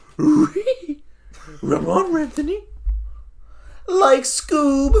Ramon Anthony. Like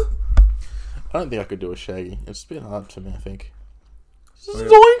Scoob. I don't think I could do a Shaggy. It's a bit hard for me, I think.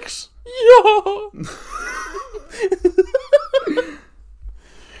 Oh, Zoinks! Yeah!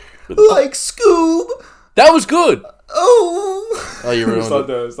 Like Scoob. That was good! Oh. Oh, you ruined it.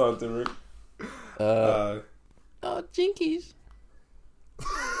 It's not different. Oh, Jinkies.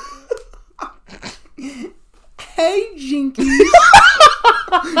 Hey, Jinky.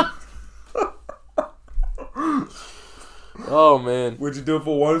 Oh, man. Would you do it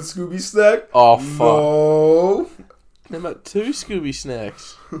for one Scooby snack? Oh, fuck. No. How about 2 Scooby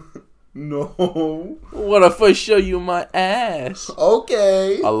snacks? No. What if I show you my ass?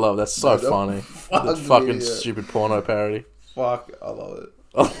 Okay. I love that's so funny. The fucking stupid porno parody. Fuck, I love it.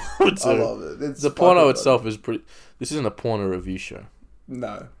 I love it too. I love it. It's the porno itself is pretty... This isn't a porno review show.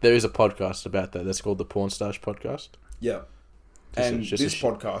 No. There is a podcast about that. That's called the Porn Stash Podcast. Yeah. Just This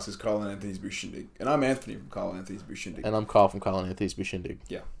podcast is Carl and Anthony's Boo Shindig. And I'm Anthony from Carl and Anthony's Boo Shindig. And I'm Carl from Carl and Anthony's Boo Shindig.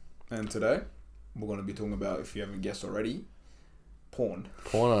 Yeah. And today, we're going to be talking about, if you haven't guessed already, porn.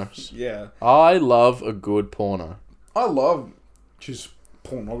 Pornos. Yeah. I love a good porno. I love just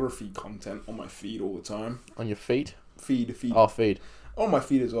pornography content on my feed all the time. On your feet? Feed. Oh, feed. On my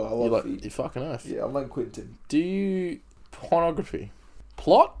feed as well. I love feed. You fucking earth. Yeah, I'm like Quentin. Do you... Pornography.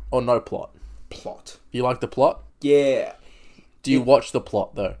 Plot or no plot? Plot. You like the plot? Yeah. Do you watch the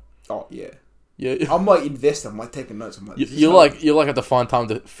plot though? Oh, yeah. Yeah. I'm like invested. I'm like taking notes. I'm like, You're like have to find time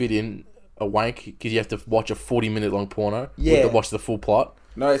to fit in a wank because you have to watch a 40-minute long porno. Yeah. You have to watch the full plot.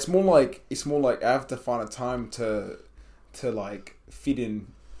 No, it's more like I have to find a time to like fit in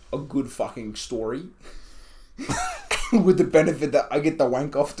a good fucking story with the benefit that I get the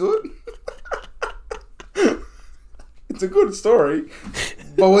wank off to it. It's a good story,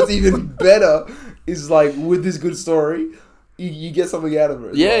 but what's even better is like with this good story, you get something out of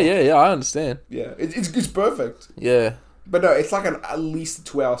it. Yeah, I understand. Yeah, it's perfect. Yeah. But no, it's like at least a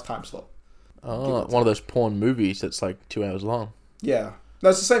 2 hours time slot. Oh, one of those porn movies that's like 2 hours long. Yeah. No,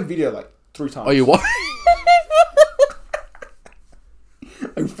 it's the same video like 3 times. Oh, you what?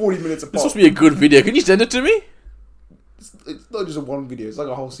 Like 40 minutes apart. This must be a good video. Can you send it to me? It's not just a one video. It's like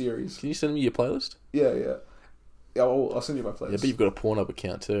a whole series. Can you send me your playlist? Yeah. Yeah, I'll send you my playlist. Yeah, but you've got a Pornhub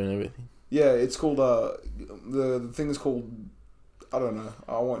account too and everything. Yeah, it's called, the thing is called, I don't know.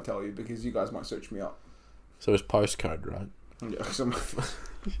 I won't tell you because you guys might search me up. So it's postcode, right? Yeah.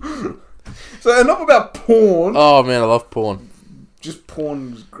 So enough about porn. Oh man, I love porn. Just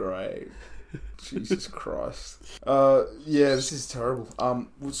porn's great. Jesus Christ. Yeah, this is terrible.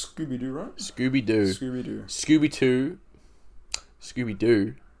 What's Scooby-Doo, right? Scooby-Doo. Scooby-Doo. Scooby-Doo.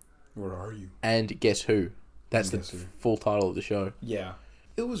 Scooby-Doo. Where are you? And Guess Who. That's the full title of the show. Yeah.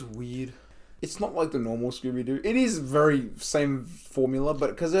 It was weird. It's not like the normal Scooby-Doo. It is very same formula,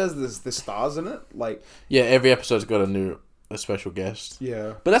 but because there's the stars in it, like... Yeah, every episode's got a special guest.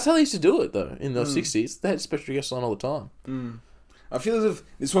 Yeah. But that's how they used to do it, though. In the 60s, they had special guests on all the time. I feel as if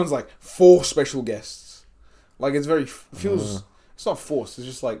this one's like 4 special guests. Like, it's very... feels... It's not forced. It's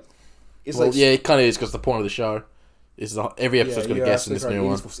just like... It's well, like... yeah, it kind of is, because the point of the show is every episode's got a guest in this new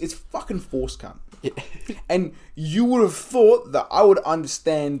one. It's fucking forced, cunt. Yeah. And you would have thought that I would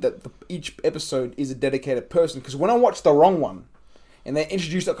understand that each episode is a dedicated person, because when I watched the wrong one and they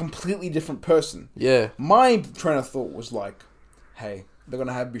introduced a completely different person, my train of thought was like, hey, they're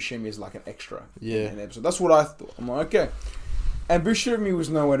gonna have Buscemi as like an extra in an episode. That's what I thought. I'm like, okay. And Buscemi was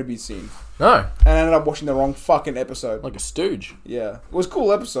nowhere to be seen. No. And I ended up watching the wrong fucking episode. Like a stooge. Yeah. It was a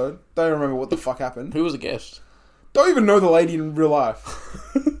cool episode. Don't remember what the fuck happened. Who was the guest? Don't even know the lady in real life.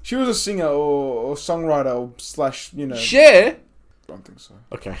 She was a singer or songwriter or slash, you know... Cher? Don't think so.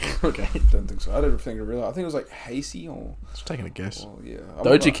 Okay. Don't think so. I don't think it really... I think it was like Hasey or... Just taking a guess. Or, yeah.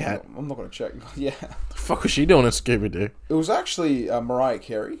 Doja Cat. I'm not going to check. Yeah. The fuck was she doing in Scooby-Doo? It was actually Mariah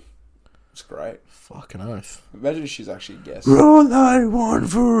Carey. It's great. Fucking oath. Imagine if she's actually a guest. All I want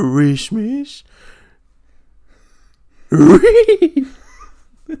for Christmas.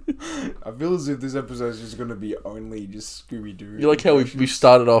 I feel as if this episode is just going to be only just Scooby-Doo. You like how we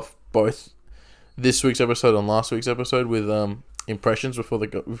started off both this week's episode and last week's episode with impressions before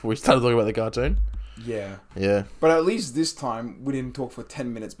we started talking about the cartoon? Yeah. Yeah. But at least this time, we didn't talk for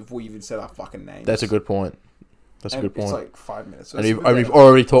 10 minutes before we even said our fucking names. That's a good point. That's a good point. It's like 5 minutes. So and we've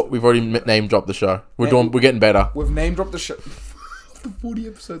already name dropped the show. We're getting better. We've name dropped the show. The 40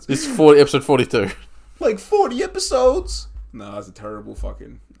 episodes. This is episode 42. Like 40 episodes? No, that's a terrible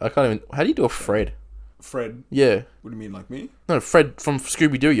fucking... I can't even... How do you do a Fred? Fred? Yeah. What do you mean, like me? No, Fred from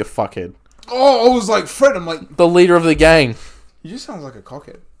Scooby-Doo, you fuckhead. Oh, I was like, Fred, I'm like... The leader of the gang. He just sounds like a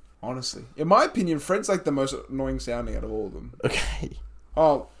cockhead, honestly. In my opinion, Fred's like the most annoying sounding out of all of them. Okay.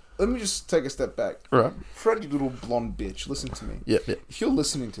 Oh, let me just take a step back. Right. Fred, you little blonde bitch, listen to me. Yep. If you're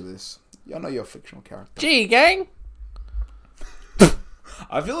listening to this, I know you're a fictional character. Gee, gang.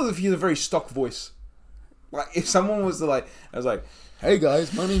 I feel as if he has a very stock voice. Like, if someone was to I was like, hey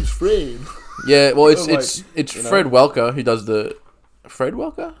guys, my name's Fred. Yeah, well, it's Fred know? Welker who does the... Fred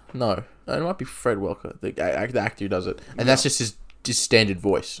Welker? No. It might be Fred Welker, the actor who does it. And that's just his standard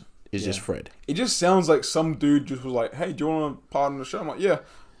voice, is just Fred. It just sounds like some dude just was like, hey, do you want to part in the show? I'm like, yeah,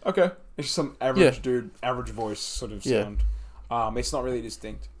 okay. It's just some average dude, average voice sort of sound. It's not really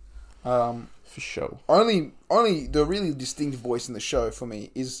distinct. For sure. Only the really distinct voice in the show for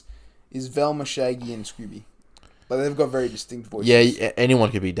me is Velma, Shaggy, and Scooby. Like, they've got very distinct voices. Yeah,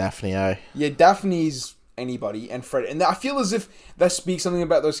 anyone could be Daphne, eh? Yeah, Daphne's anybody, and Fred. And I feel as if that speaks something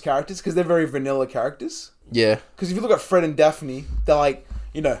about those characters, because they're very vanilla characters. Yeah. Because if you look at Fred and Daphne, they're like,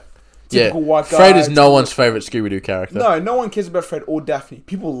 typical white guy. Fred is no one's favourite Scooby-Doo character. No one cares about Fred or Daphne.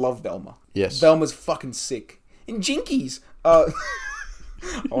 People love Velma. Yes. Velma's fucking sick. And Jinkies. I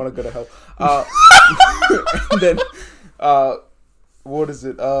want to go to hell. And then, what is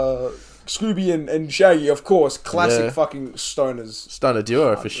it? Scooby and Shaggy, of course. Classic fucking stoners. Stoner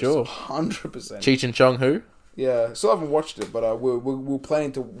duo, for sure. 100%. Cheech and Chong who? Yeah, still haven't watched it, but we're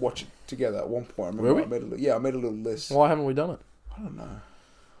planning to watch it together at one point. I remember I made a little list. Why haven't we done it? I don't know.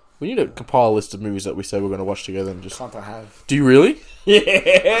 We need to compile a list of movies that we say we're going to watch together and just... Can't I have? Do you really?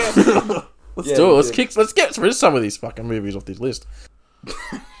 Yeah! Let's do it. Let's get rid of some of these fucking movies off this list.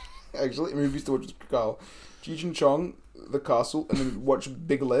 Actually, movies to watch with Carl. Cheech and Chong, The Castle, and then watch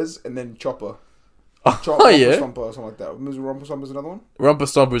Big Les, and then Chopper. Yeah. Romper or something like that. Romper Stomper's another one? Romper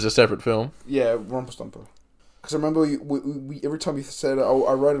Stomper is a separate film. Yeah, Romper Stomper. Because I remember we every time you said it,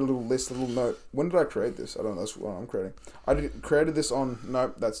 I wrote a little list, a little note. When did I create this? I don't know. That's what I'm creating. Created this on...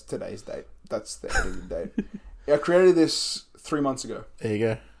 No, that's today's date. That's the edited date. I created this 3 months ago. There you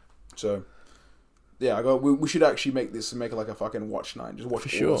go. So... Yeah, we should actually make this and make it like a fucking watch night. Just watch. For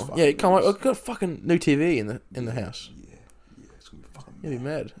sure. Yeah, come on. I've got a fucking new TV in the house. Yeah, it's gonna be fucking. You'll be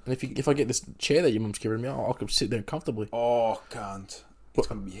mad. And if I get this chair that your mum's giving me, I can sit there comfortably. Oh, can't. It's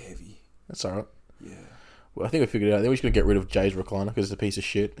gonna be heavy. That's alright. Yeah. Well, I think we figured it out. Then we're just gonna get rid of Jay's recliner because it's a piece of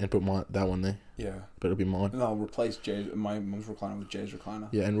shit and put that one there. Yeah. But it'll be mine. And I'll replace my mum's recliner with Jay's recliner.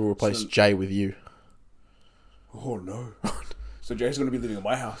 Yeah, and we'll replace Jay with you. Oh no. So Jay's gonna be living in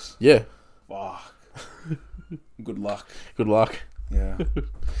my house. Yeah. Fuck. Good luck. Good luck. Yeah.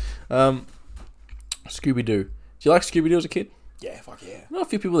 Scooby-Doo. Do you like Scooby-Doo as a kid? Yeah, fuck yeah. I know a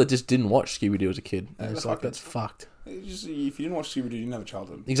few people that just didn't watch Scooby-Doo as a kid. And it's like, that's fucked. If you didn't watch Scooby-Doo, you didn't have a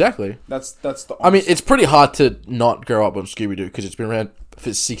childhood. Exactly. That's the honest... I mean, it's pretty hard to not grow up on Scooby-Doo because it's been around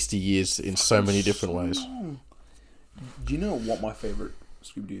for 60 years in so many different ways. Do you know what my favourite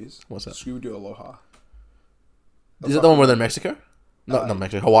Scooby-Doo is? What's that? Scooby-Doo Aloha. Is that the one where they're in Mexico? Not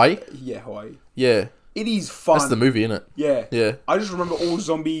Mexico. Hawaii? Yeah, Hawaii. Yeah. It is fun. That's the movie, isn't it? Yeah. Yeah. I just remember the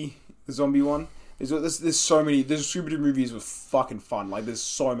zombie one. There's so many. There's Scooby-Doo movies with fucking fun. Like, there's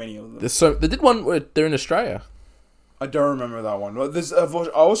so many of them. They did one where they're in Australia. I don't remember that one. I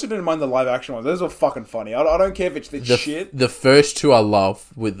also didn't mind the live action ones. Those are fucking funny. I don't care if it's the shit. The first two I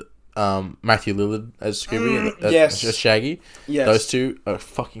love with Matthew Lillard as Scooby and as Shaggy. Yes. Those two are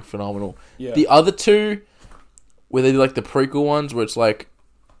fucking phenomenal. Yeah. The other two, where they do like the prequel ones, where it's like,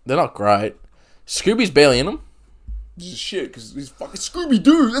 they're not great. Scooby's barely in them. This is shit, because he's fucking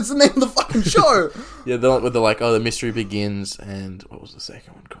Scooby-Doo. That's the name of the fucking show. Yeah, they're like, the mystery begins, and what was the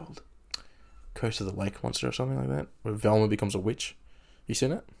second one called? Curse of the Lake Monster or something like that, where Velma becomes a witch. You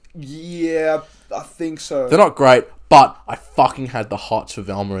seen it? Yeah, I think so. They're not great, but I fucking had the hots for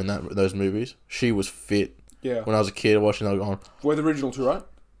Velma in those movies. She was fit. Yeah. When I was a kid watching that going. Were the original two, right?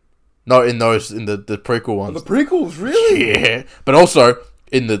 No, in the prequel ones. Oh, the prequels, really? Yeah, but also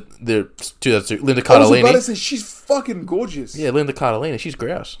in the 2002, Linda Cardellini. I was about to say, she's fucking gorgeous. Yeah, Linda Cardellini, she's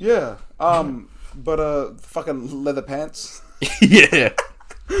grouse. Yeah. But fucking leather pants. Yeah.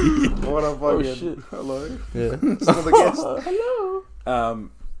 What a fucking... Oh, shit. Hello. Yeah. Another guest. Hello.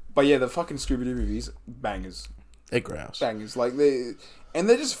 But yeah, the fucking Scooby-Doo movies, bangers. They're grouse. Bangers. Like, they're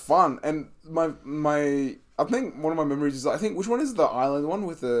just fun. And I think one of my memories is, which one is the island one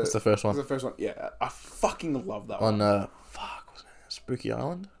with the... That's the first one. That's the first one. Yeah, I fucking love that one. On, Spooky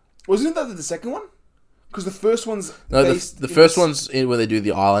Island? Wasn't that the second one? Because the first one's... No, the first one's where they do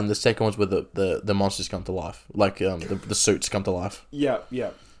the island. The second one's where the monsters come to life. Like, the suits come to life. Yeah,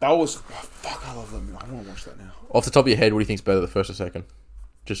 yeah. That was... fuck, I love that movie. I want to watch that now. Off the top of your head, what do you think's better, the first or second?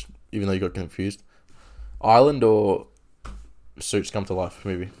 Just, even though you got confused. Island or Suits Come to Life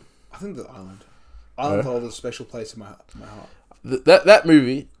movie? I think the Island. Island holds a special place in my heart. That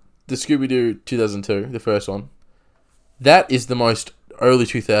movie, the Scooby-Doo 2002, the first one, that is the most early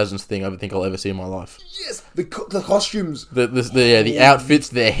 2000s thing I think I'll ever see in my life. Yes, the costumes, the outfits,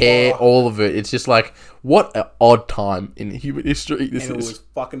 their hair, all of it. It's just like, what an odd time in human history this is. It was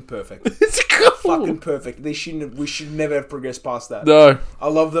fucking perfect. It's cool. Fucking perfect. We should never have progressed past that. No. I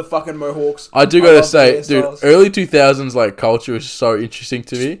love the fucking mohawks. I do gotta say, dude, early 2000s like culture is so interesting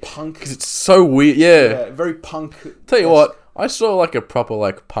to me. Punk. Because it's so weird. Yeah, very punk. Tell you what, I saw like a proper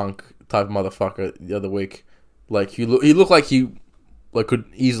like punk type motherfucker the other week. Like he looked like he like could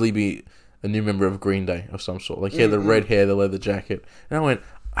easily be a new member of Green Day of some sort. Like he had the red hair, the leather jacket, and I went,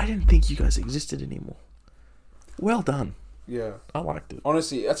 I didn't think you guys existed anymore. Well done. Yeah, I liked it.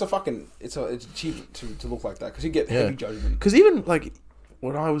 Honestly, it's achievement to look like that because you get heavy judgment. Because even like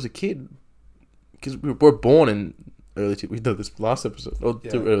when I was a kid, because we were born in early. We did this last episode or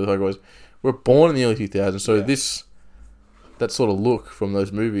whatever the fuck it was. We're born in the early 2000s, so that sort of look from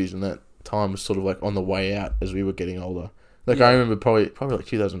those movies and that time was sort of like on the way out as we were getting older. Like I remember probably like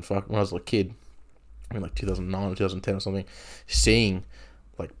 2000 when I was a kid, I mean like 2009 or 2010 or something, seeing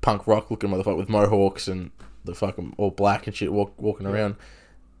like punk rock looking motherfucker with mohawks and the fucking all black and shit walking around,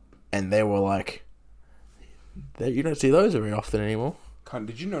 and they were like, you don't see those very often anymore.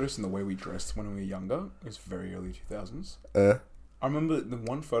 Did you notice in the way we dressed when we were younger? It was very early 2000s. I remember the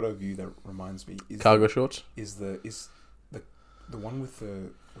one photo of you that reminds me is cargo shorts. Is the one with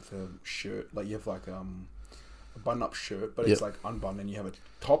the shirt, like you have like a button-up shirt, but it's like unbuttoned, and you have a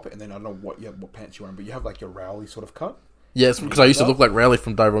top, and then I don't know what pants you're wearing, but you have like your Rowley sort of cut. Yes, because I used to look like Rowley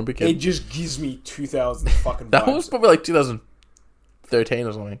from Dive Rumby Kid. It just gives me 2000 fucking vibes. That was probably like 2013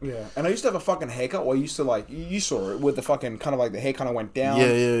 or something. Yeah, and I used to have a fucking haircut where I used to like, you saw it, with the fucking kind of like the hair kind of went down. Yeah.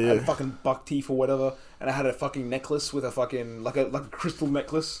 I had a fucking buck teeth or whatever, and I had a fucking necklace with a fucking, like a crystal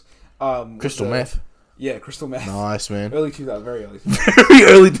necklace. Crystal meth. Yeah, crystal meth. Nice, man. Early 2000s, very early. Very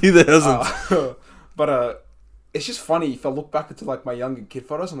early 2000s. But it's just funny if I look back into like my younger kid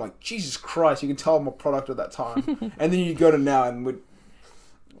photos, I'm like, Jesus Christ, you can tell I'm a product of that time. And then you go to now and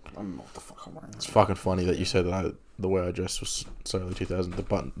I don't know what the fuck I'm wearing. It's fucking funny that you said that the way I dressed was so early 2000.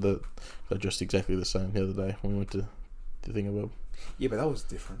 I dressed exactly the same the other day when we went to the thing about. Yeah, but that was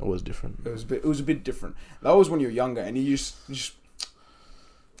different. It was different. It was a bit different. That was when you were younger, and you just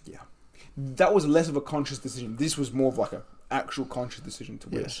yeah. That was less of a conscious decision. This was more of like a actual conscious decision to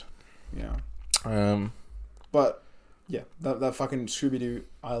wear. Yes. Yeah. But yeah, that fucking Scooby-Doo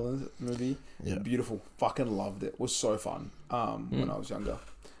Island movie, beautiful. Fucking loved it. Was so fun. When I was younger.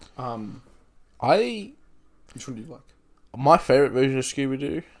 Which one do you like? My favorite version of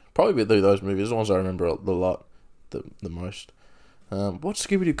Scooby-Doo, probably those movies. The ones I remember a lot, the most. What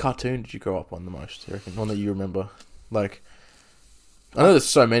Scooby-Doo cartoon did you grow up on the most? You reckon? One that you remember? Like, I know there's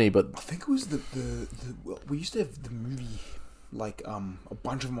so many, but I think it was we used to have the movie. Like a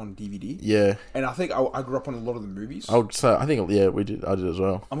bunch of them on DVD. Yeah, and I think I grew up on a lot of the movies. I would say we did. I did as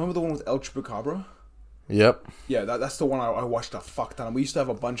well. I remember the one with El Chupacabra. Yep. Yeah, that's the one I watched a fuck ton. We used to have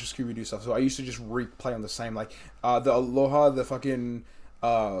a bunch of Scooby-Doo stuff, so I used to just replay on the same like the Aloha, the fucking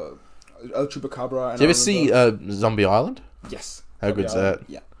El Chupacabra. And did you ever see Zombie Island? Yes. How good's that?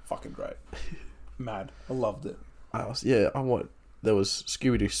 Yeah, fucking great. Mad. I loved it. There was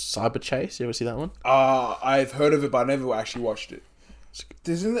Scooby-Doo Cyber Chase. You ever see that one? I've heard of it, but I never actually watched it.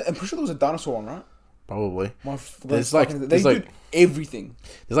 I'm pretty sure there was a dinosaur one, right? Probably. They do everything.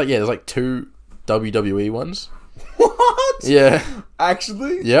 There's like 2 WWE ones. What? Yeah.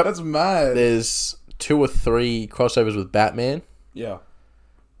 Actually? Yep. That's mad. There's 2 or 3 crossovers with Batman. Yeah.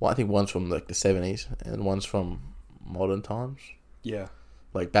 Well, I think one's from like the 70s and one's from modern times. Yeah.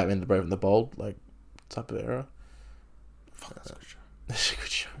 Like Batman the Brave and the Bold, like type of era. Fuck, that's a good show. That's a good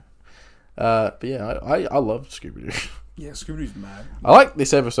show. But yeah, I love Scooby-Doo. Yeah, Scooby-Doo's mad. I like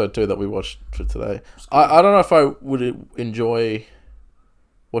this episode too that we watched for today. I don't know if I would enjoy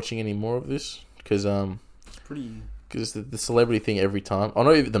watching any more of this because it's pretty. Because the celebrity thing every time. I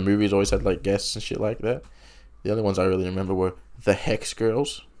know the movies always had like guests and shit like that. The only ones I really remember were the Hex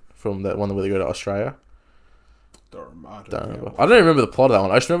Girls from that one where they go to Australia. I don't remember the plot of that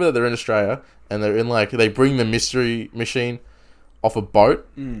one. I just remember that they're in Australia and they're in like they bring the mystery machine off a boat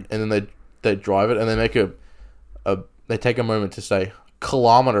and then they drive it and they make they take a moment to say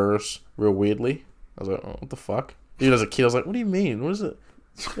kilometers real weirdly. I was like, oh, what the fuck? Even as a kid, I was like, what do you mean? What is it?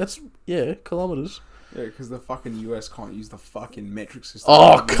 That's kilometers. Yeah, because the fucking US can't use the fucking metric system.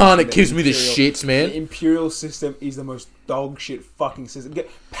 Oh, it gives me the shits, man. The imperial system is the most dog shit fucking system. Get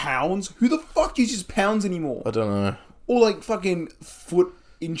pounds? Who the fuck uses pounds anymore? I don't know. Or like fucking foot,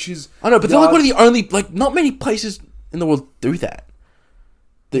 inches. I know, but they're like one of the only, like, not many places in the world do that.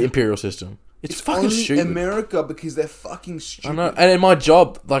 The imperial system. It's fucking only stupid. America because they're fucking stupid. I know, and in my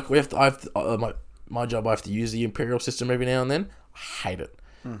job, like my job, I have to use the imperial system every now and then. I hate it.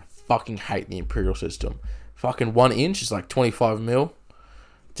 Fucking hate the imperial system. Fucking 1 inch is like 25 mil.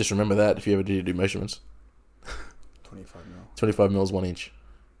 Just remember that if you ever do measurements. 25 mil. 25 mil is 1 inch.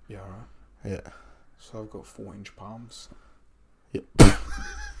 Yeah, right. Yeah. So I've got 4-inch palms. Yep.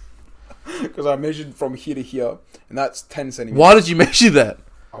 Because I measured from here to here, and that's 10 centimeters. Why did you measure that?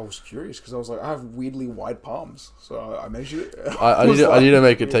 I was curious because I was like, I have weirdly wide palms, so I measured it. I need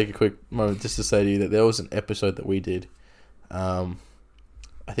to take a quick moment just to say to you that there was an episode that we did. I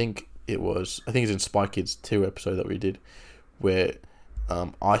think it's in Spy Kids 2 episode that we did, where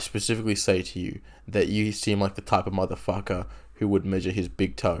I specifically say to you that you seem like the type of motherfucker who would measure his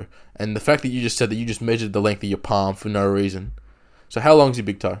big toe, and the fact that you just said that you just measured the length of your palm for no reason. So how long is your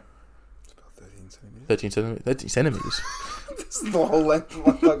big toe? 13 centimeters. This is the whole length of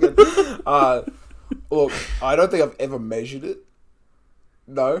my fucking... look, I don't think I've ever measured it.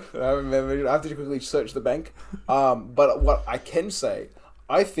 No, I haven't measured it. I have to quickly search the bank. But what I can say,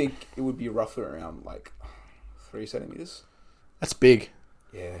 I think it would be roughly around like 3 centimeters. That's big.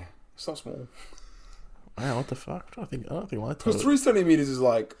 Yeah, it's not small. Wow, what the fuck? I don't think my toe... Because 3 centimeters is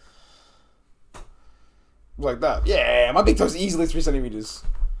like that. Yeah, my big toe's easily 3 centimeters.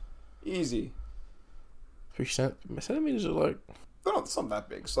 Easy. 3 centimeters are like... It's not that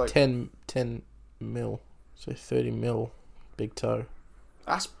big. It's like... 10 mil. So 30 mil big toe.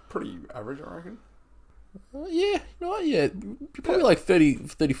 That's pretty average, I reckon. Yeah. You're probably like 30,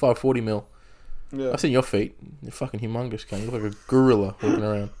 35, 40 mil. Yeah. I've seen your feet. You're fucking humongous, cunt. You look like a gorilla walking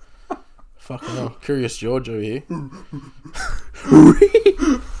around. Fucking hell. Curious George over here.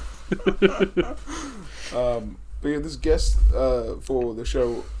 But yeah, this guest for the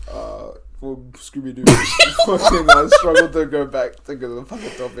show... for Scooby-Doo, fucking I struggled to go back to the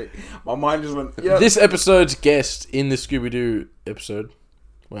fucking topic. My mind just went, yeah. This episode's guest in the Scooby-Doo episode.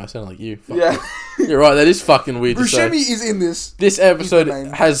 Well, I sound like you. Fuck. Yeah. You're right, that is fucking weird to say. Buscemi is in this. This episode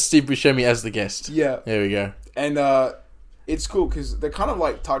has Steve Buscemi as the guest. Yeah. There we go. And it's cool because they kind of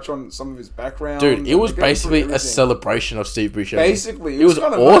like touch on some of his background. Dude, it was basically a celebration of Steve Buscemi. Basically. It was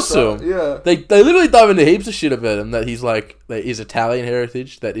awesome. Yeah. They literally dive into heaps of shit about him. That he's like, that he's Italian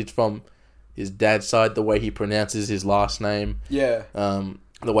heritage, that it's from... his dad's side, the way he pronounces his last name. Yeah.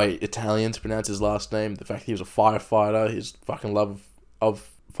 The way Italians pronounce his last name. The fact that he was a firefighter. His fucking love of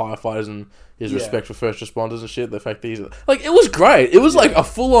firefighters and his respect for first responders and shit. The fact that he's... like, it was great. It was like a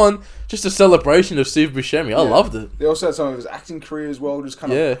full-on... just a celebration of Steve Buscemi. I loved it. They also had some of his acting career as well. Just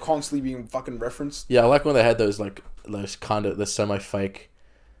kind of constantly being fucking referenced. Yeah, I like when they had those kind of... the semi-fake...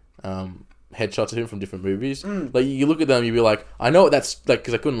 headshots of him from different movies. Like, you look at them, you'd be like, I know what that's... like,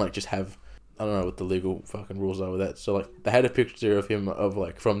 because I couldn't, like, just have... I don't know what the legal fucking rules are with that. So, like, they had a picture of him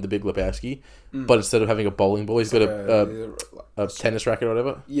from The Big Lebowski, but instead of having a bowling ball, he's got a tennis racket or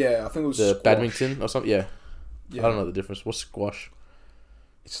whatever. Yeah, I think it was the squash. Badminton or something. Yeah. I don't know the difference. What's squash?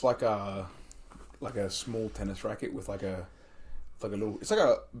 It's like a small tennis racket with like a little... it's like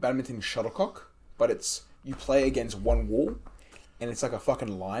a badminton shuttlecock, but you play against one wall. And it's like a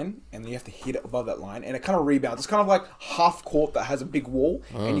fucking line, and you have to hit it above that line, and it kind of rebounds. It's kind of like half court that has a big wall,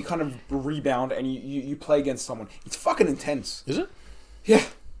 and you kind of rebound, and you play against someone. It's fucking intense. Is it? Yeah.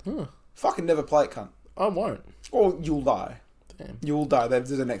 Fucking never play it, cunt. I won't. Or you'll die. Damn. You'll die. There's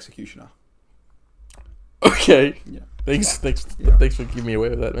an executioner. Okay. Yeah. Thanks for giving me away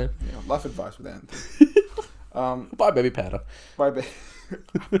with that, man. Yeah, life advice with Anthony. Buy baby powder.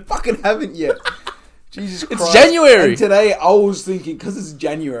 Fucking haven't yet. Jesus Christ. It's January! And today I was thinking, because it's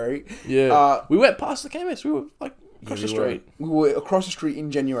January... yeah. We went past the chemist. We were, like, across the street. We were across the street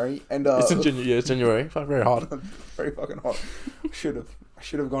in January, and... it's January. Fuck, very hot. Very fucking hot. I should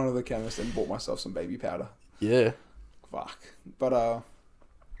have gone to the chemist and bought myself some baby powder. Yeah. Fuck. But,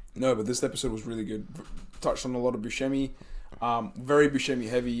 no, but this episode was really good. Touched on a lot of Buscemi. Very Buscemi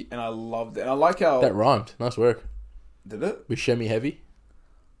heavy, and I loved it. And I like how... that rhymed. Nice work. Did it? Buscemi heavy.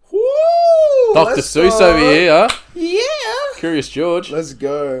 Woo! Dr. Seuss over here, huh? Yeah! Curious George. Let's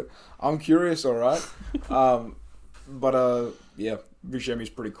go. I'm curious, alright? But, yeah, Buscemi's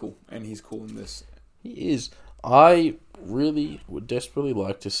pretty cool, and he's cool in this. He is. I really would desperately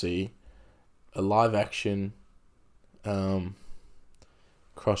like to see a live-action crossover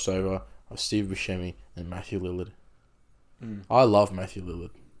of Steve Buscemi and Matthew Lillard. I love Matthew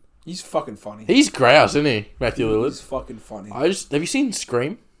Lillard. He's fucking funny. He's grouse, isn't he, Matthew Lillard? He's fucking funny. Have you seen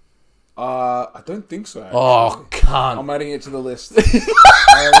Scream? I don't think so. Actually. Oh, cunt. I'm adding it to the list.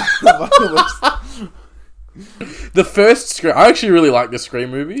 The first Scream... I actually really like the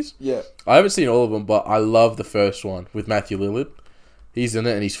Scream movies. Yeah. I haven't seen all of them, but I love the first one with Matthew Lillard. He's in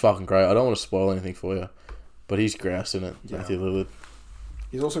it and he's fucking great. I don't want to spoil anything for you, but he's grouse in it, Matthew Lillard.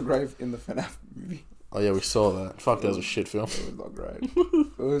 He's also great in the FNAF movie. Oh yeah, we saw that. Fuck, that was a shit film. It was not great.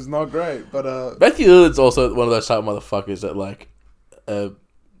 It was not great, but Matthew Lillard's also one of those type of motherfuckers that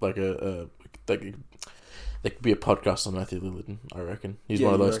there could be a podcast on Matthew Lillard. I reckon he's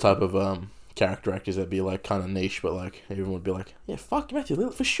one of those type of character actors that'd be like kind of niche, but like everyone would be like, yeah, fuck Matthew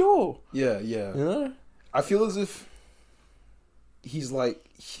Lillard for sure. Yeah. You know, I feel as if he's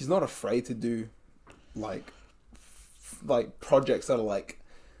not afraid to do like projects that are like,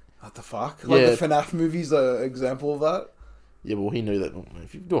 what the fuck? Like the FNAF movies are an example of that. Yeah, well, he knew that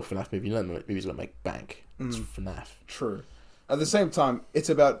if you do a FNAF movie, you know that movie's gonna make bank. It's FNAF. True. At the same time, it's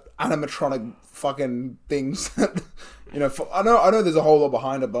about animatronic fucking things. You know, I know there's a whole lot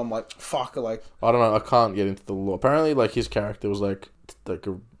behind it, but I'm like, fuck, like... I don't know, I can't get into the lore. Apparently, like, his character was, like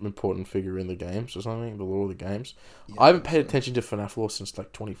an important figure in the games or something, the lore of the games. Yeah, I haven't paid attention to FNAF lore since,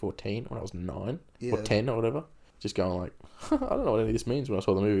 like, 2014, when I was 9, or 10, or whatever. Just going, like, I don't know what any of this means when I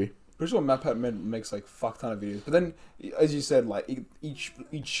saw the movie. Pretty sure MatPat makes, like, fuck ton of videos. But then, as you said, like, each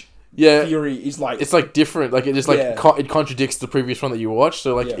theory is like... It's like different. Like, it just like it contradicts the previous one that you watched.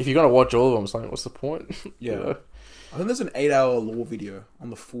 So, like, if you're going to watch all of them, it's like, what's the point? Yeah. You know? I think there's an 8-hour lore video on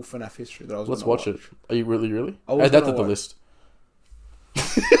the full FNAF history that I was Let's watch it. Are you really? Add that to the list.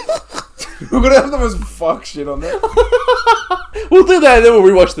 We're going to have the most fuck shit on there. We'll do that and then we'll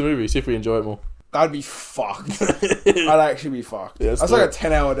rewatch the movie, see if we enjoy it more. That'd be fucked. I'd actually be fucked. Yeah, that's like a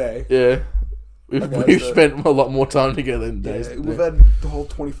 10-hour day. Yeah. We've spent a lot more time together than days. Yeah, we've had the whole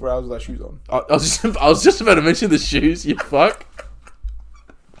 24 hours with our shoes on. I was just about to mention the shoes, you fuck.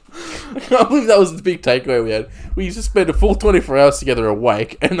 I can't believe that was the big takeaway we had. We used to spend a full 24 hours together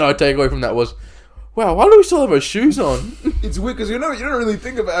awake, and our takeaway from that was, wow, why do we still have our shoes on? It's weird, because you don't really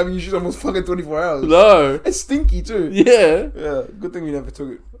think about having your shoes on almost fucking 24 hours. No. It's stinky, too. Yeah. Yeah, good thing we never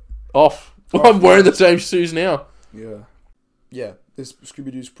took it off. Well, I'm wearing the same shoes now. Yeah. Yeah, this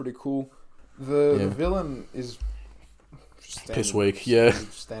Scooby-Doo's pretty cool. The villain is... standard, piss weak, yeah.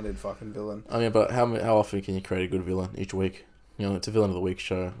 Standard fucking villain. I mean, but how often can you create a good villain each week? You know, it's a villain of the week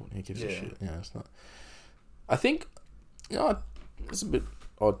show. Who gives a shit? Yeah, it's not. I think, you know, it's a bit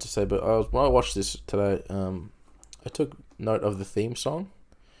odd to say, but when I watched this today, I took note of the theme song,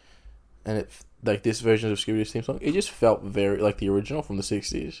 and it like this version of Scooby-Doo's theme song, it just felt very like the original from the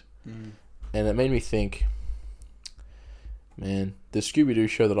 60s, and it made me think, man, the Scooby-Doo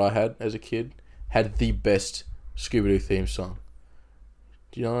show that I had as a kid had the best Scooby-Doo theme song.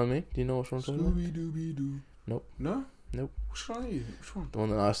 Do you know what I mean? Do you know what I'm talking about? Scooby-Dooby-Doo. Nope. No? Nope. Which one are you? Which one? The one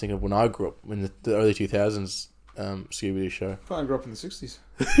that I was thinking of when I grew up, in the early 2000s Scooby-Doo show. I grew up in the 60s.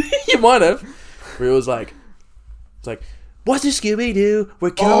 You might have. Where it was like, what's a Scooby-Doo?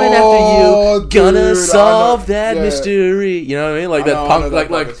 We're coming after you. Gonna solve that mystery. You know what I mean? Like that punk,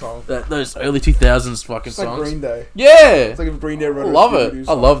 like those early 2000s fucking it's songs. Like Green Day. Yeah. It's like if Green Day wrote I love it.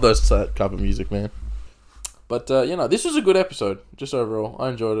 I love those type of music, man. But, you know, this was a good episode, just overall. I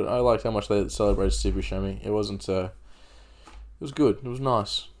enjoyed it. I liked how much they celebrated Steve Buscemi. It wasn't, it was good. It was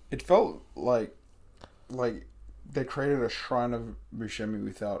nice. It felt like they created a shrine of Buscemi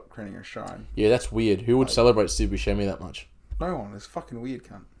without creating a shrine. Yeah, that's weird. Who would celebrate Steve Buscemi that much? No one. It's fucking weird,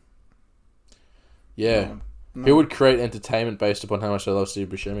 cunt. Yeah. No. Who would create entertainment based upon how much they love Steve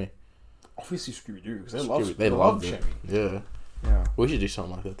Buscemi? Obviously Scooby-Doo, because they love Buscemi. Yeah. Yeah. We should do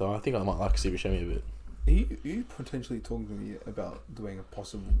something like that, though. I think I might like Steve Buscemi a bit. Are you potentially talking to me about doing a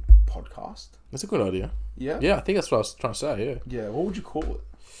possible podcast? That's a good idea. Yeah? Yeah, I think that's what I was trying to say, yeah. Yeah, what would you call it?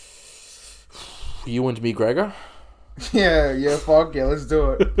 You and me, Gregor? Yeah, fuck yeah, let's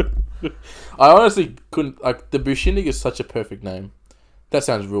do it. I honestly couldn't, like, the Bushindig is such a perfect name. That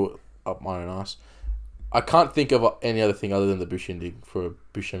sounds real up my own ass. I can't think of any other thing other than the Bushindig for a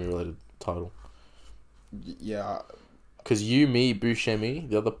Buscemi-related title. Yeah. Because You, Me, Buscemi,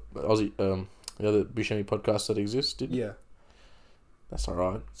 the other Aussie, the other Buscemi podcast that existed. Yeah. That's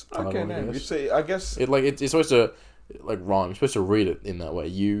alright. Okay, name. I guess... It's supposed to, like, rhyme. You're supposed to read it in that way.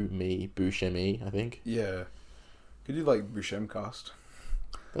 You, Me, Buscemi, I think. Yeah. Could you, like, Buscemcast?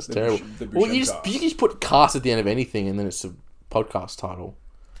 That's terrible. Well, you just put cast at the end of anything and then it's a podcast title.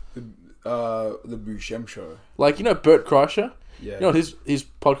 The Buscem Show. Like, you know Bert Kreischer? Yeah. You know what his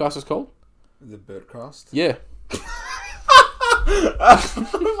podcast is called? The Bertcast? Yeah. I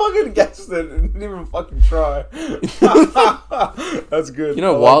fucking guessed it and didn't even fucking try. That's good. You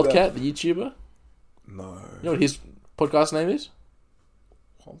know Wildcat, the YouTuber? No. You know what his podcast name is?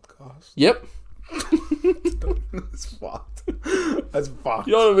 Podcast? Yep. That's fucked. That's fucked.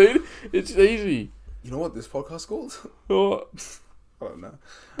 You know what I mean? It's easy. You know what this podcast is called? What? I don't know.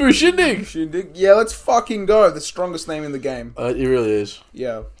 Bushindig. Yeah, let's fucking go. The strongest name in the game. It really is.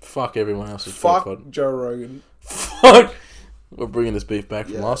 Yeah. Fuck everyone else's. Fuck Joe Rogan. Fuck We're bringing this beef back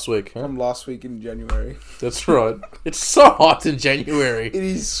from last week, huh? From last week in January. That's right. It's so hot in January. It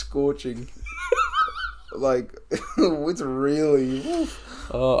is scorching. Like, it's really...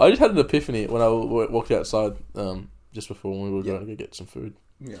 I just had an epiphany when I walked outside just before when we were going to go get some food.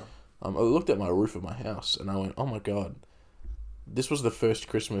 Yeah. I looked at my roof of my house and I went, oh my God, this was the first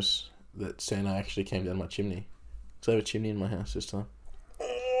Christmas that Santa actually came down my chimney. So I have a chimney in my house this time.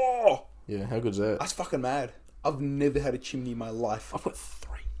 Oh! Yeah, how good's that? That's fucking mad. I've never had a chimney in my life. I've got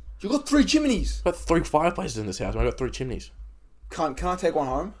 3. You got 3 chimneys? I've got 3 fireplaces in this house. I've got 3 chimneys. Can I take one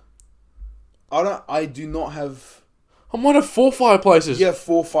home? I do not have... I might have 4 fireplaces. Yeah,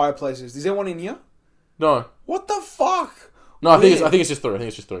 4 fireplaces. Is there one in here? No. What the fuck? No, I think it's just 3. I think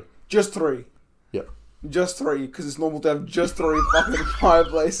it's just 3. Just 3? Yep. Just 3, because it's normal to have just 3 fucking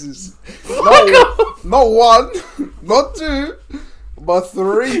fireplaces. Not 1, not 2, but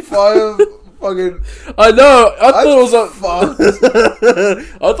 3 fire... Fucking, I know. I thought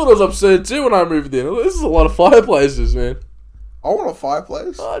it was absurd too when I moved in. This is a lot of fireplaces, man. I want a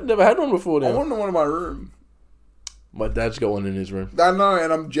fireplace. I've never had one before now. I want one in my room. My dad's got one in his room. I know,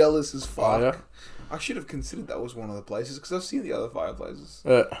 and I'm jealous as fuck. Oh, yeah? I should have considered that was one of the places because I've seen the other fireplaces.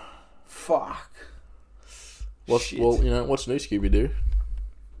 Fuck. Well, you know what's new, Scooby Doo?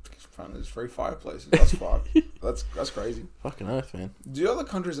 There's 3 fireplaces. That's fuck. That's crazy. Fucking earth, man. Do other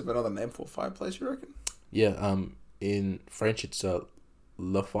countries have another name for fireplace? You reckon? Yeah. In French, it's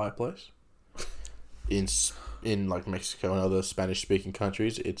le fireplace. In like Mexico and other Spanish-speaking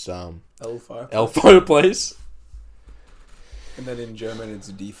countries, it's El fireplace. El fireplace. And then in German, it's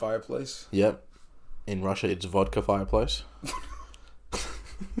D fireplace. Yep. In Russia, it's vodka fireplace.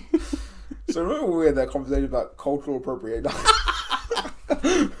 So remember we had that conversation about cultural appropriation?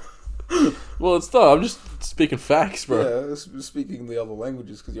 Well, it's not. I'm just speaking facts, bro. Yeah, speaking the other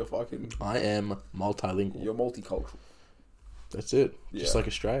languages because you're fucking... I am multilingual. You're multicultural. That's it. Yeah. Just like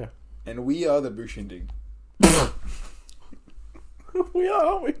Australia. And we are the Bushindig. We are,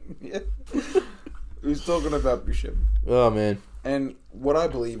 aren't we? Yeah. Who's talking about Bushem? Oh, man. And what I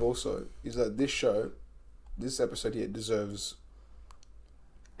believe also is that this episode here deserves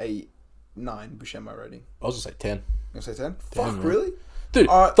a 9 Buscema rating. I was going to say 10. You going to say 10? Fuck, man. Really? Dude,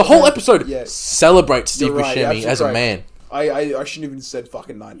 the whole episode celebrates Steve Buscemi as a man. I shouldn't even said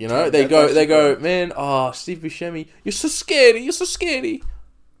fucking 9. You know, they go, man, Steve Buscemi, you're so scary.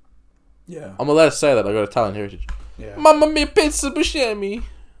 Yeah. I'm allowed to say that. I got Italian heritage. Yeah. Mamma mia, pizza Buscemi.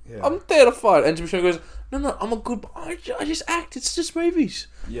 Yeah. I'm terrified. And Buscemi goes, no, I'm a good... I just act. It's just movies.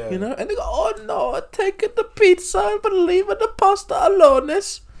 Yeah. You know? And they go, oh, no, I take the pizza and believe in the pasta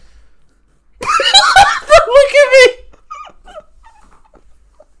aloneness. Look at me.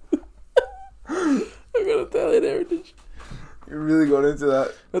 I got Italian heritage. You really got into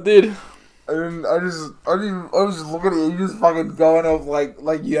that. I did. I was just looking at you, just fucking going off like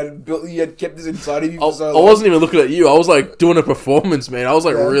you had kept this inside of you for so long. I wasn't even looking at you. I was like doing a performance, man. I was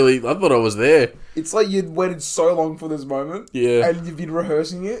like really, I thought I was there. It's like you'd waited so long for this moment. Yeah. And you've been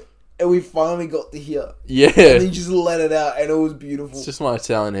rehearsing it, and we finally got to hear. Yeah. And then you just let it out, and it was beautiful. It's just my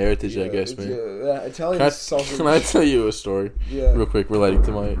Italian heritage, I guess, man. Yeah, Italian is sausage. Can I tell you a story? Yeah. Real quick, relating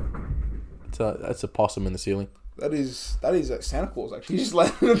to my... That's a possum in the ceiling. That is like Santa Claus, actually. You just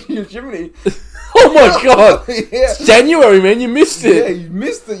landed on your chimney. Oh my god! Yeah. It's January, man. You missed it. Yeah, you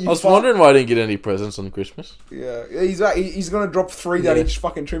missed it. I was wondering why I didn't get any presents on Christmas. Yeah, he's going to drop 3 down each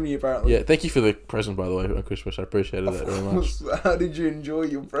fucking chimney, apparently. Yeah, thank you for the present, by the way, on Christmas. I appreciated that very much. How did you enjoy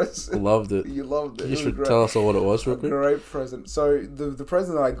your present? Loved it. You loved it. You should tell us all what it was real quick. Great present. So, the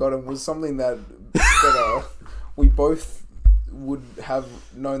present that I got him was something that we both would have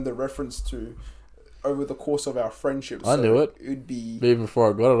known the reference to over the course of our friendship. I knew it. It'd be... Even before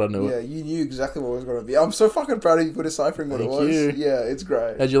I got it, I knew it. Yeah, you knew exactly what it was going to be. I'm so fucking proud of you for deciphering what it was. Thank you. Yeah, it's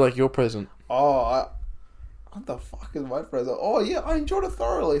great. How'd you like your present? Oh, what the fuck is my present? Oh, yeah, I enjoyed it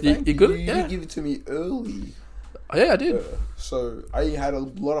thoroughly. Thank you. You good? You give it to me early. Yeah, I did. So, I had a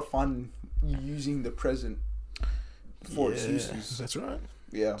lot of fun using the present for its uses. That's right.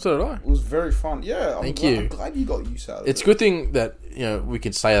 Yeah. So did I. It was very fun. Yeah. I'm glad you got use out of it. It's a good thing that, we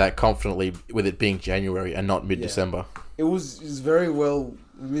can say that confidently with it being January and not mid-December. It was very well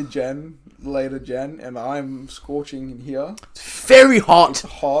mid-Jan, later Jan, and I'm scorching in here. It's very hot. It's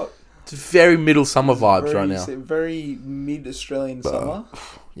hot. It's very middle summer vibes right now. Very mid-Australian summer.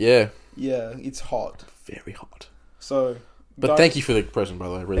 Yeah. Yeah, it's hot. Very hot. So... But thank you for the present, by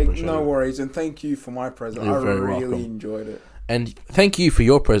the way. I really appreciate it. No worries, and thank you for my present. I really enjoyed it. And thank you for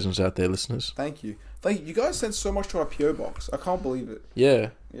your presents out there, listeners. Thank you. You guys sent so much to our PO box. I can't believe it. Yeah.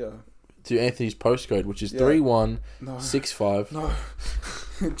 Yeah. To Anthony's postcode, which is 3165. No.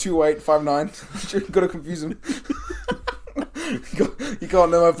 2859. Gotta confuse him. can't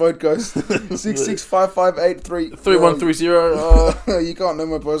know my postcode. 665583 3130. You can't know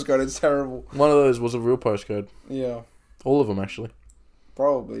my postcode. It's terrible. One of those was a real postcode. Yeah. All of them, actually.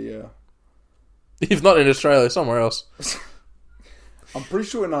 Probably, yeah. If not in Australia, somewhere else. I'm pretty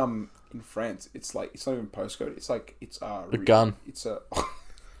sure in France, it's not even postcode. It's a gun. It's a.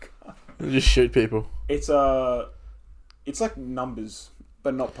 You just shoot people. It's like numbers,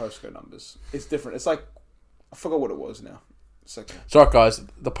 but not postcode numbers. It's different. It's like, I forgot what it was now. It's okay. Sorry, guys.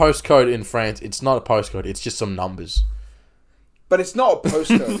 The postcode in France, it's not a postcode. It's just some numbers. But it's not a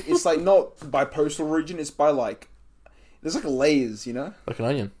postcode. It's like not by postal region. It's by like, there's like layers, you know? Like an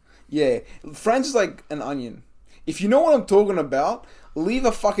onion. Yeah. France is like an onion. If you know what I'm talking about, leave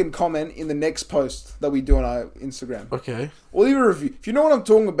a fucking comment in the next post that we do on our Instagram. Okay. Or leave a review. If you know what I'm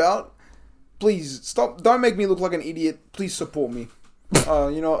talking about, please stop. Don't make me look like an idiot. Please support me.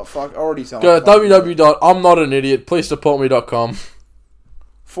 You know what? Fuck. I already sound. Go to www.imnotanIdiot.pleaseSupportme.com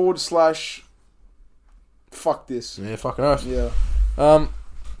 / fuck this. Yeah, fucking earth. Yeah.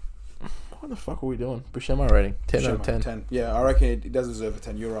 What the fuck are we doing? Buscema rating 10 out of 10. 10. Yeah, I reckon it does deserve a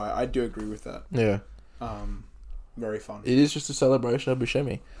 10. You're right. I do agree with that. Yeah. Very fun. It is just a celebration of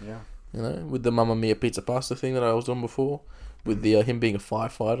Buscemi. Yeah. You know, with the Mamma Mia Pizza Pasta thing that I was on before, with the him being a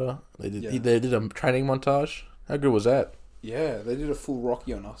firefighter, they did a training montage. How good was that? Yeah, they did a full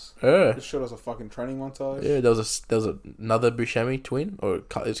Rocky on us. Yeah, just showed us a fucking training montage. Yeah, there was another Buscemi twin or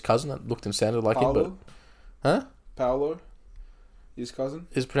his cousin that looked and sounded like him, but Paolo, his cousin.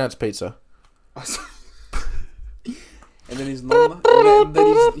 It's pronounced pizza. And then his nonna. And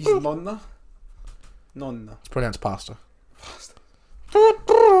then his nonna. Nonna. It's pronounced pasta.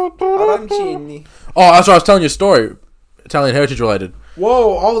 Arancini. Oh, that's what I was telling you a story. Italian heritage related.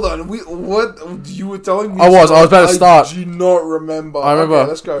 Whoa, hold on. What you were telling me? I was about to start. I do not remember. I remember. Okay,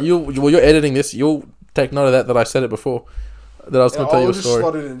 let's go. You're editing this. You'll take note of that I said it before. That I was going to tell you a story.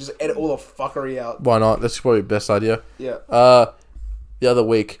 I'll just slot it in and just edit all the fuckery out. Why not? That's probably the best idea. Yeah. The other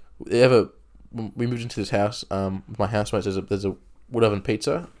week, we moved into this house. My housemates, there's a wood oven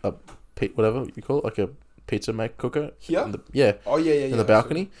pizza, whatever you call it, like a pizza cooker. Here? Yeah. Oh, yeah. In the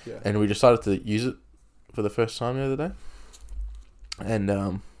balcony. Yeah. And we decided to use it for the first time the other day.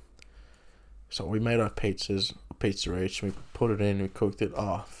 And so we made our pizzas, a pizza each, and we put it in, we cooked it.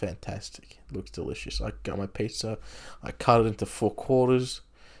 Oh, fantastic. It looks delicious. I got my pizza, I cut it into 4 quarters.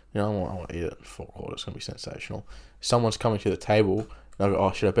 You know, I want to eat it in 4 quarters. It's going to be sensational. Someone's coming to the table, and I go,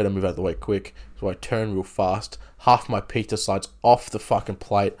 oh shit, I better move out of the way quick. So I turn real fast. Half my pizza slides off the fucking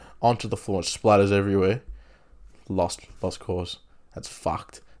plate, onto the floor, and splatters everywhere. Lost cause. That's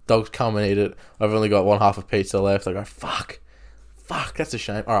fucked. Dogs come and eat it. I've only got one half of pizza left. I go, fuck, that's a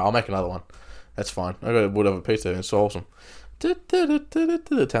shame. Alright, I'll make another one. That's fine. I got wood oven pizza, and it's awesome.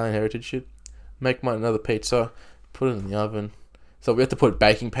 Italian heritage shit. Make another pizza, put it in the oven. So we have to put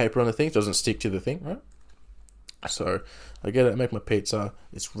baking paper on the thing so it doesn't stick to the thing, right? So I get it, I make my pizza,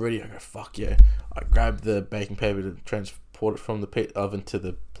 it's ready. I go, fuck yeah. I grab the baking paper to transport it from the oven to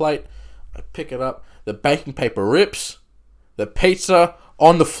the plate. I pick it up. The baking paper rips. The pizza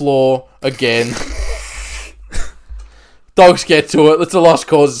on the floor again. Dogs get to it. It's a lost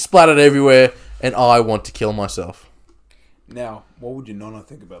cause. It's splattered everywhere. And I want to kill myself. Now, what would your nonna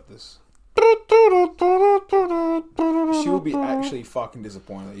think about this? She will be actually fucking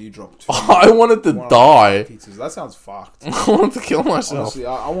disappointed that you dropped 2. I wanted to die. Pizzas. That sounds fucked. I wanted to kill myself. Honestly,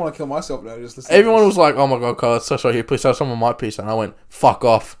 I want to kill myself now. Everyone was like, oh my god, Carl, it's so sorry. Please have some of my pizza. And I went, fuck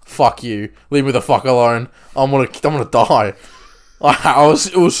off. Fuck you. Leave me the fuck alone. I'm gonna die.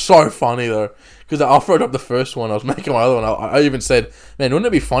 It was so funny though. Because after I dropped the first one, I was making my other one. I even said, man, wouldn't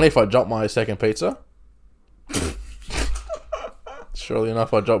it be funny if I dropped my second pizza? Surely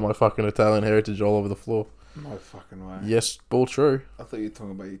enough, I dropped my fucking Italian heritage all over the floor. No fucking way. Yes, all true. I thought you were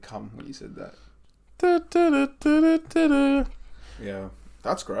talking about your cum when you said that. Yeah,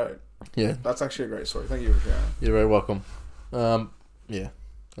 that's great. Yeah. That's actually a great story. Thank you for sharing. You're very welcome. Yeah.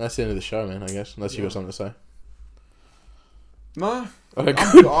 That's the end of the show, man, I guess. Unless you got something to say. No. Okay,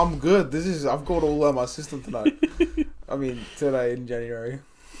 I'm good. I've got all my system tonight. I mean, today in January.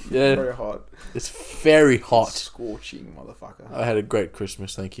 Yeah. Very hot. It's very hot. It's scorching, motherfucker. I had a great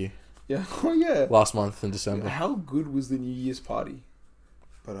Christmas, thank you. Yeah. Oh, yeah. Last month in December. How good was the New Year's party?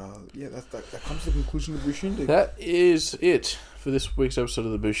 But, yeah, that comes to the conclusion of Bushindig. That is it for this week's episode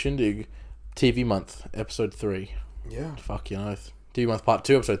of the Bushindig TV Month, Episode 3. Yeah. Fuck your oath. TV Month Part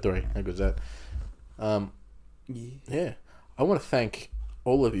 2, Episode 3. How good is that? Yeah. I want to thank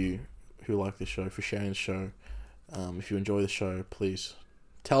all of you who like this show for sharing the show. If you enjoy the show, please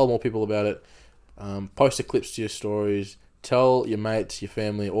tell more people about it. Post the clips to your stories. Tell your mates, your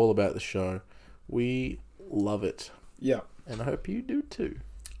family, all about the show. We love it. Yeah. And I hope you do too.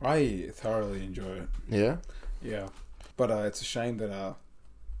 I thoroughly enjoy it. Yeah? Yeah. But it's a shame that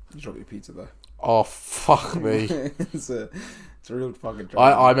you dropped your pizza though. Oh, fuck me. It's a real fucking joke.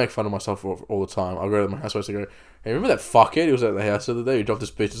 I make fun of myself all the time. I go to my house to go, hey, remember that fuckhead who was at the house the other day who dropped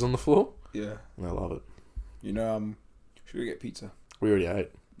his pizzas on the floor? Yeah. And I love it. You know, should we get pizza? We already ate.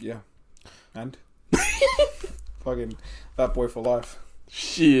 Yeah. And? Fucking fat boy for life.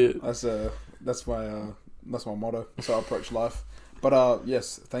 Shit. That's my motto. That's how I approach life. But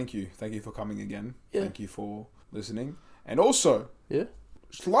yes, thank you. Thank you for coming again. Yeah. Thank you for listening. And also, yeah,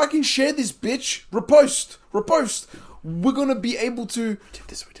 like and share this bitch. Repost. We're gonna be able to. We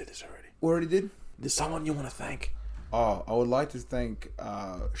did this already. Already did? There's someone you want to thank. Oh, I would like to thank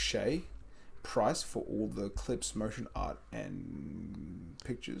Shay Price for all the clips, motion art, and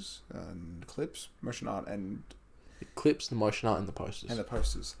pictures and clips, motion art, and the clips, the motion art, and the posters.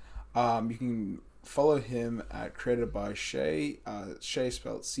 You can follow him at Created by Shay. Shay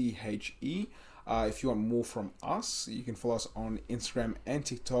spelled CHE. If you want more from us, you can follow us on Instagram and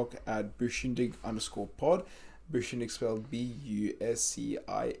TikTok at bushindig_pod. Bushindig spelled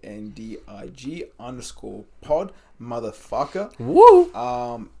BUSCINDIG_pod. Motherfucker. Woo!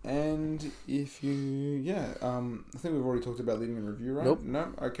 And if you, I think we've already talked about leaving a review, right? Nope.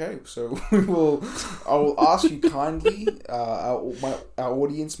 No? Okay, so I will ask you kindly, our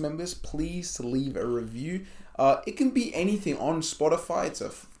audience members, please to leave a review. It can be anything on Spotify. It's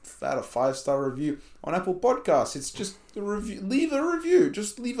a 5-star review. On Apple Podcasts, it's just a review. Leave a review.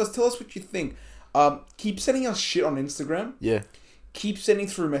 Just tell us what you think. Keep sending us shit on Instagram. Yeah. Keep sending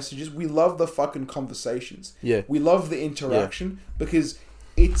through messages. We love the fucking conversations. Yeah. We love the interaction because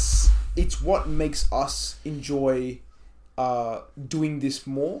it's what makes us enjoy doing this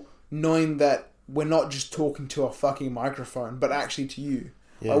more, knowing that we're not just talking to a fucking microphone, but actually to you.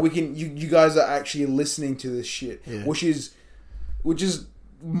 Yeah. You guys are actually listening to this shit, which is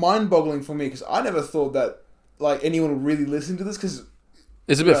mind-boggling for me because I never thought that like anyone would really listen to this because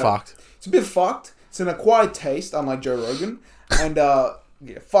it's a bit fucked. It's a bit fucked. It's an acquired taste, unlike Joe Rogan. And,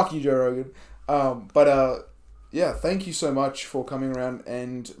 fuck you, Joe Rogan. Thank you so much for coming around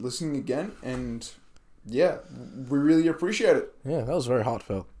and listening again. And, we really appreciate it. Yeah, that was very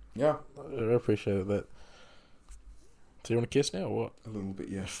heartfelt. Yeah. I appreciate that. So you want to kiss now or what? A little bit,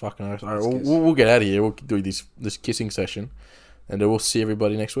 yeah. Fucking nice. All right, we'll get out of here. We'll do this kissing session. And we'll see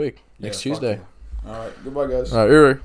everybody next week. Next Tuesday. Yeah. All right. Goodbye, guys. All right, Uru.